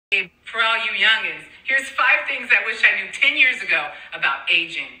For all you youngins, here's 5 things I wish I knew 10 years ago about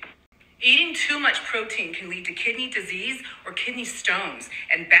aging. Eating too much protein can lead to kidney disease or kidney stones,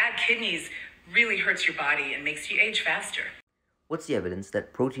 and bad kidneys really hurts your body and makes you age faster. What's the evidence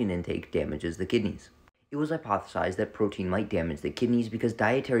that protein intake damages the kidneys? It was hypothesized that protein might damage the kidneys because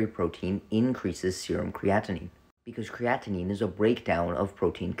dietary protein increases serum creatinine, because creatinine is a breakdown of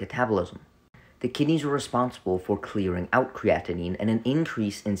protein catabolism. The kidneys are responsible for clearing out creatinine, and an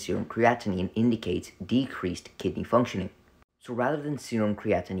increase in serum creatinine indicates decreased kidney functioning. So rather than serum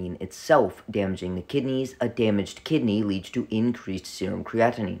creatinine itself damaging the kidneys, a damaged kidney leads to increased serum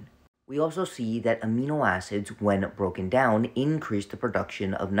creatinine. We also see that amino acids, when broken down, increase the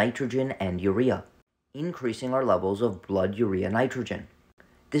production of nitrogen and urea, increasing our levels of blood urea nitrogen.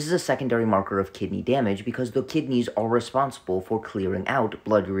 This is a secondary marker of kidney damage because the kidneys are responsible for clearing out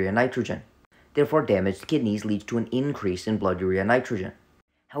blood urea nitrogen. Therefore, damaged kidneys leads to an increase in blood urea nitrogen.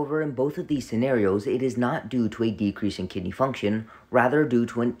 However, in both of these scenarios, it is not due to a decrease in kidney function, rather due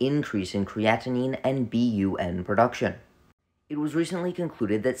to an increase in creatinine and BUN production. It was recently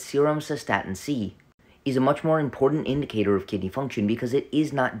concluded that serum cystatin C is a much more important indicator of kidney function because it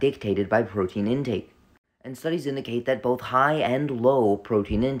is not dictated by protein intake. And studies indicate that both high and low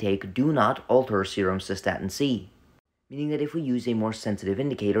protein intake do not alter serum cystatin C, meaning that if we use a more sensitive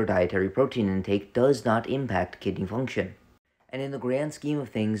indicator, dietary protein intake does not impact kidney function. And in the grand scheme of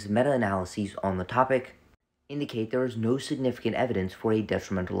things, meta-analyses on the topic indicate there is no significant evidence for a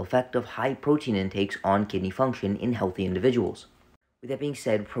detrimental effect of high protein intakes on kidney function in healthy individuals. With that being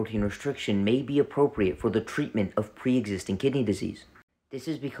said, protein restriction may be appropriate for the treatment of pre-existing kidney disease. This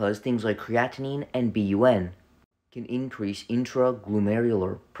is because things like creatinine and BUN can increase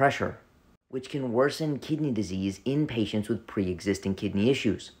intraglomerular pressure, which can worsen kidney disease in patients with pre-existing kidney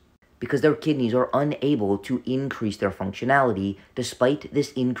issues, because their kidneys are unable to increase their functionality despite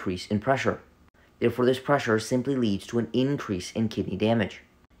this increase in pressure. Therefore, this pressure simply leads to an increase in kidney damage.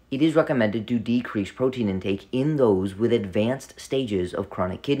 It is recommended to decrease protein intake in those with advanced stages of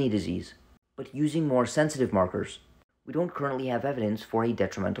chronic kidney disease, but using more sensitive markers, we don't currently have evidence for a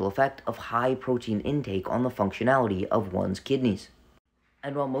detrimental effect of high protein intake on the functionality of one's kidneys.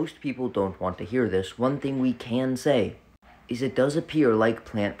 And while most people don't want to hear this, one thing we can say is it does appear like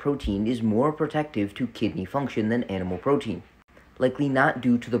plant protein is more protective to kidney function than animal protein, likely not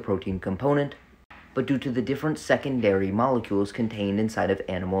due to the protein component, but due to the different secondary molecules contained inside of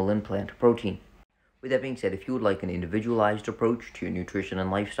animal and plant protein. With that being said, if you would like an individualized approach to your nutrition and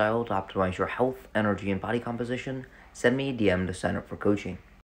lifestyle to optimize your health, energy, and body composition, send me a DM to sign up for coaching.